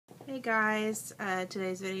Hey guys,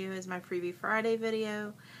 today's video is my Freebie Friday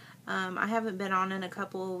video. I haven't been on in a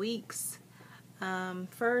couple of weeks.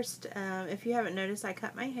 First, if you haven't noticed, I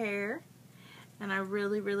cut my hair and I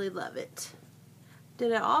really love it.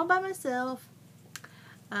 Did it all by myself.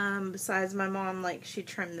 Besides my mom, she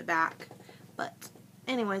trimmed the back. But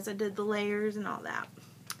anyways, I did the layers and all that.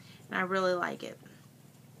 And I really like it.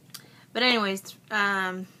 But anyways,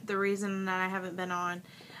 the reason that I haven't been on,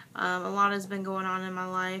 a lot has been going on in my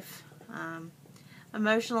life.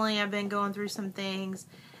 Emotionally, I've been going through some things,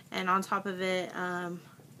 and on top of it,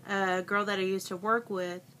 a girl that I used to work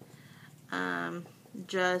with,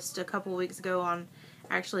 just a couple weeks ago on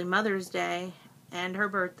actually Mother's Day and her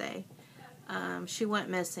birthday, she went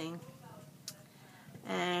missing,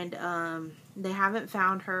 and they haven't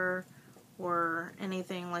found her or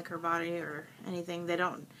anything, like her body or anything.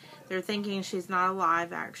 They're thinking she's not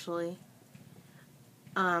alive, actually.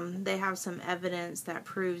 They have some evidence that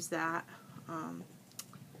proves that.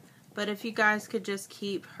 But if you guys could just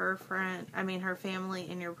keep her family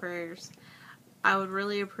in your prayers, I would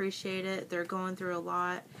really appreciate it. They're going through a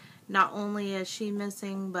lot. Not only is she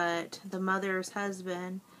missing, but the mother's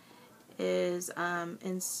husband is,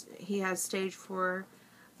 he has stage 4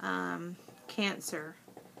 cancer,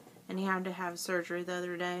 and he had to have surgery the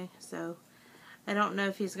other day. So I don't know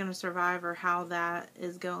if he's going to survive or how that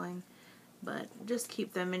is going. But just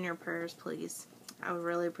keep them in your prayers, please. I would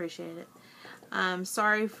really appreciate it.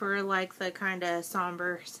 Sorry for the kind of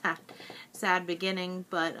somber, sad beginning.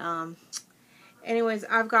 But anyways,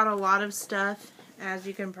 I've got a lot of stuff, as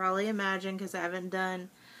you can probably imagine, because I haven't done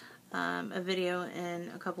a video in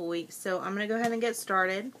a couple weeks. So I'm going to go ahead and get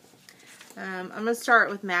started. I'm going to start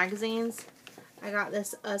with magazines. I got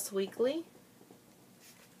this Us Weekly.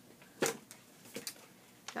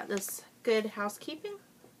 Got this Good Housekeeping.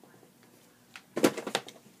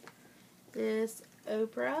 This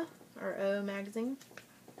Oprah, or O magazine.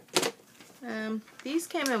 These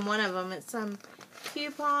came in one of them. It's some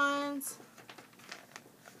coupons.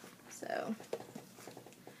 So,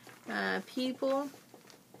 People.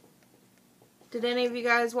 Did any of you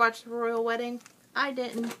guys watch the Royal Wedding? I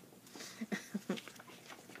didn't.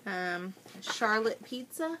 Charlotte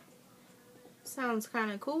Pizza. Sounds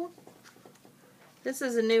kind of cool. This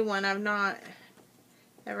is a new one I've not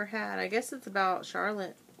ever had. I guess it's about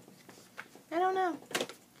Charlotte. I don't know.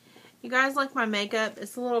 You guys like my makeup?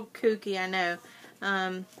 It's a little kooky, I know.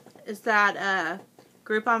 It's that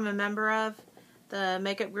group I'm a member of, the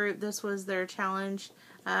makeup group. This was their challenge.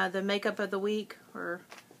 The makeup of the week, or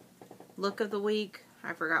look of the week.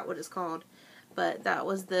 I forgot what it's called. But that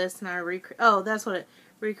was this, and that's what it,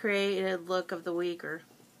 recreated look of the week, or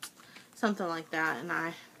something like that.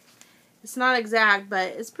 And it's not exact, but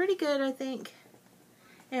it's pretty good, I think.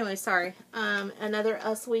 Anyway, sorry. Another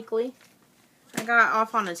Us Weekly. I got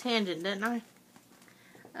off on a tangent, didn't I?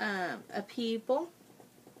 A People.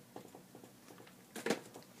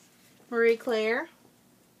 Marie Claire.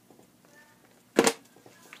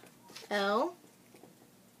 Elle.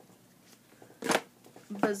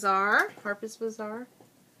 Bazaar. Harper's Bazaar.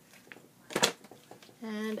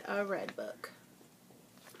 And a Red Book.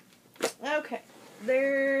 Okay.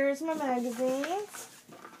 There's my magazines.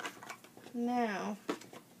 Now,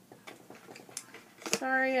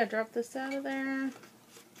 sorry, I dropped this out of there.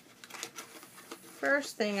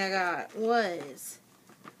 First thing I got was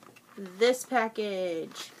this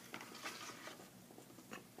package.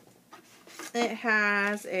 It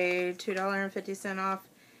has a $2.50 off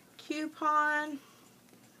coupon.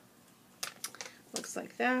 Looks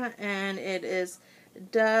like that. And it is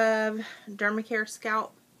Dove Dermacare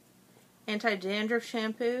Scalp Anti-Dandruff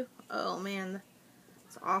Shampoo. Oh man,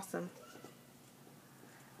 that's awesome.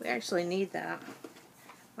 We actually need that.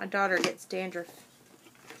 My daughter gets dandruff.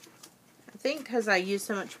 I think because I use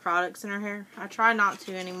so much products in her hair. I try not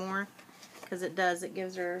to anymore, because it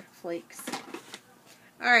gives her flakes.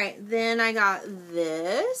 Alright, then I got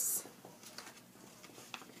this.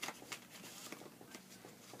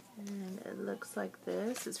 And it looks like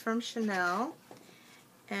this. It's from Chanel.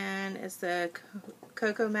 And it's the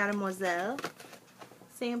Coco Mademoiselle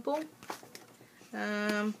sample.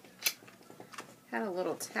 Had a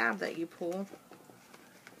little tab that you pull.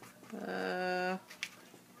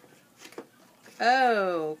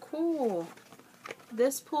 Oh, cool.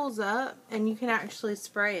 This pulls up and you can actually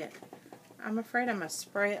spray it. I'm afraid I'm going to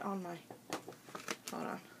spray it on my... Hold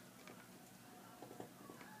on.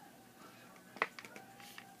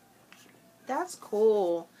 That's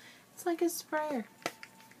cool. It's like a sprayer.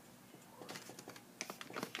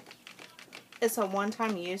 It's a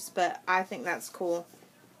one-time use, but I think that's cool.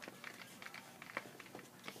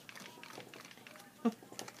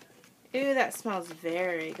 Ooh, that smells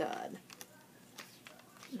very good.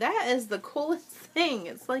 That is the coolest thing.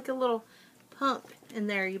 It's like a little pump in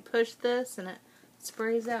there. You push this and it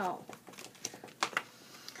sprays out.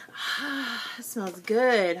 It smells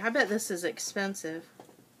good. I bet this is expensive.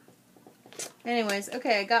 Anyways,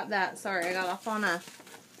 okay, I got that. Sorry, I got off on a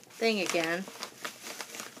thing again.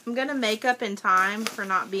 I'm going to make up in time for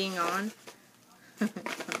not being on. I'm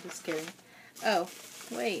just kidding. Oh,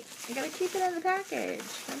 wait. I got to keep it in the package.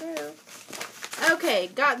 I do. Okay,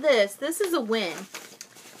 got this. This is a win.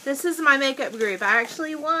 This is my makeup group. I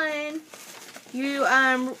actually won. You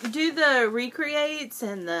do the recreates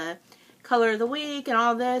and the color of the week and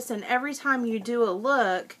all this, and every time you do a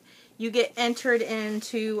look, you get entered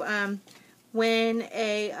into win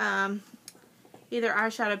a either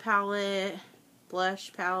eyeshadow palette,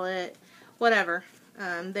 blush palette, whatever.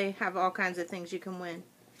 They have all kinds of things you can win.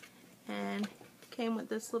 And came with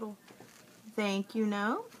this little thank you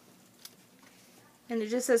note. And it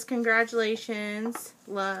just says, congratulations,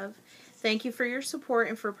 love. Thank you for your support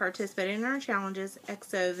and for participating in our challenges.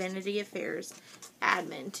 XO Vanity Affairs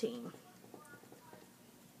admin team.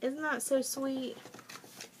 Isn't that so sweet?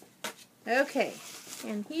 Okay,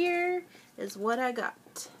 and here is what I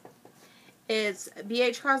got. It's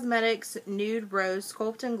BH Cosmetics Nude Rose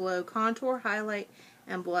Sculpt and Glow Contour, Highlight,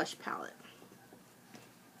 and Blush Palette.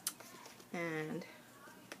 And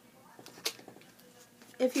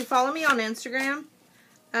if you follow me on Instagram,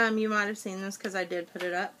 you might have seen this because I did put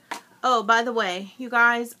it up. Oh, by the way, you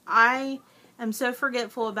guys, I am so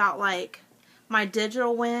forgetful about, like, my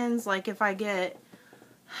digital wins. Like, if I get,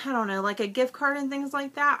 I don't know, like a gift card and things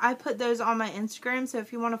like that, I put those on my Instagram. So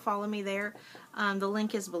if you want to follow me there, the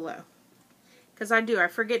link is below. Because I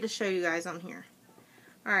forget to show you guys on here.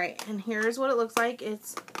 Alright, and here's what it looks like.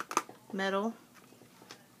 It's metal.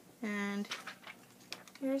 And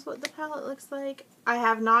here's what the palette looks like. I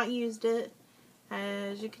have not used it,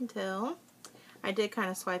 as you can tell. I did kind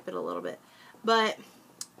of swipe it a little bit. But,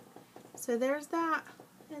 so there's that.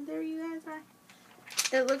 And there you guys are.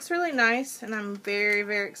 It looks really nice, and I'm very,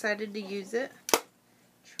 very excited to use it.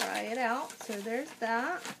 Try it out. So there's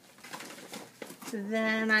that.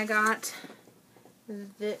 Then I got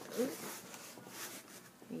the,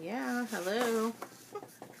 yeah, hello.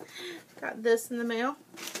 Got this in the mail.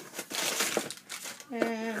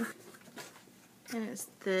 And it's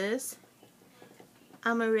this.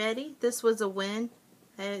 I'm ready. This was a win.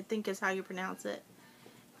 I think is how you pronounce it.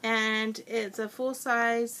 And it's a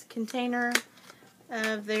full-size container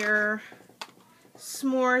of their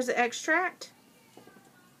s'mores extract.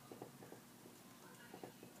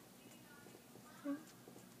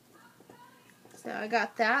 So I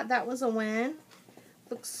got that. That was a win.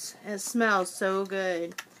 Looks, it smells so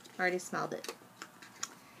good. Already smelled it.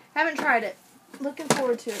 Haven't tried it. Looking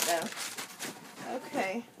forward to it though.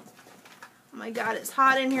 Okay. Oh my god, it's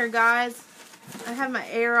hot in here, guys. I have my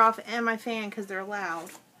air off and my fan because they're loud.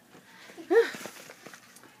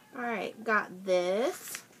 Alright, got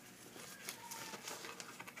this.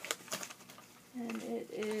 And it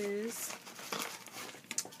is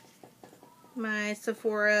my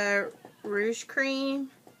Sephora Rouge Cream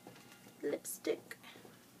lipstick.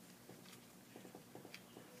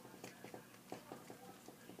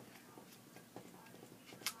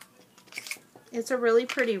 It's a really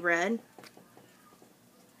pretty red.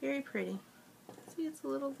 Very pretty. See, it's a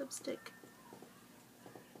little lipstick.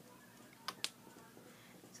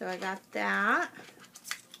 So I got that.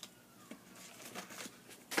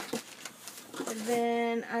 And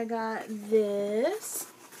then I got this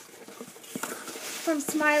from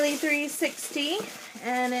Smiley 360,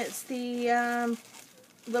 and it's the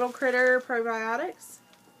Little Critter probiotics.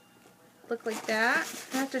 Look like that.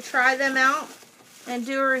 I have to try them out and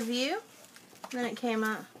do a review. And then it came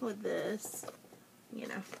up with this, you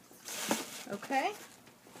know. Okay.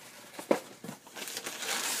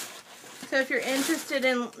 So if you're interested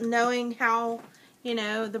in knowing how, you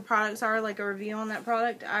know, the products are, like a review on that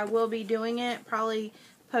product, I will be doing it. Probably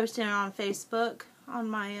posting it on Facebook on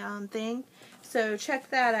my thing. So check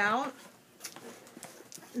that out.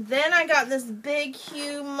 Then I got this big,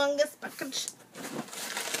 humongous package.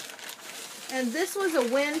 And this was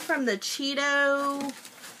a win from the Cheeto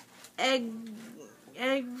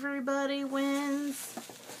Everybody Wins.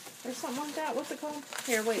 Or something like that. What's it called?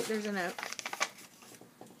 Here, wait, there's a note.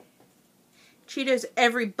 Cheetos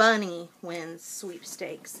Every Bunny Wins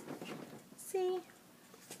sweepstakes. See?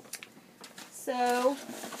 So,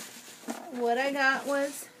 what I got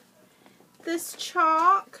was this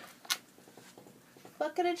chalk.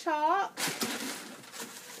 Bucket of chalk.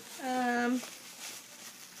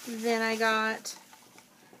 Then I got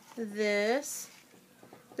this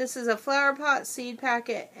This is a flower pot, seed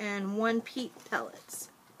packet, and 1 peat pellets.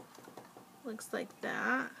 Looks like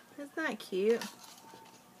that. Isn't that cute?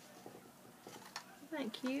 Isn't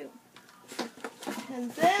that cute?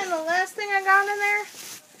 And then the last thing I got in there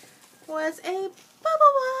was a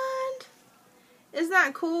bubble wand. Isn't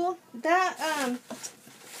that cool? That,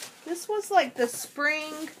 this was like the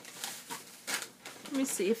spring. Let me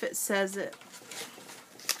see if it says it.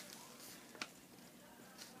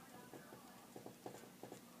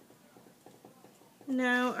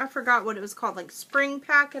 No, I forgot what it was called. Like spring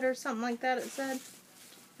packet or something like that it said.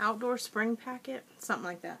 Outdoor spring packet. Something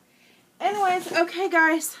like that. Anyways, okay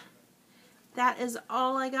guys. That is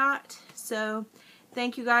all I got. So,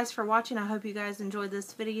 thank you guys for watching. I hope you guys enjoyed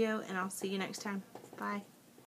this video, and I'll see you next time. Bye.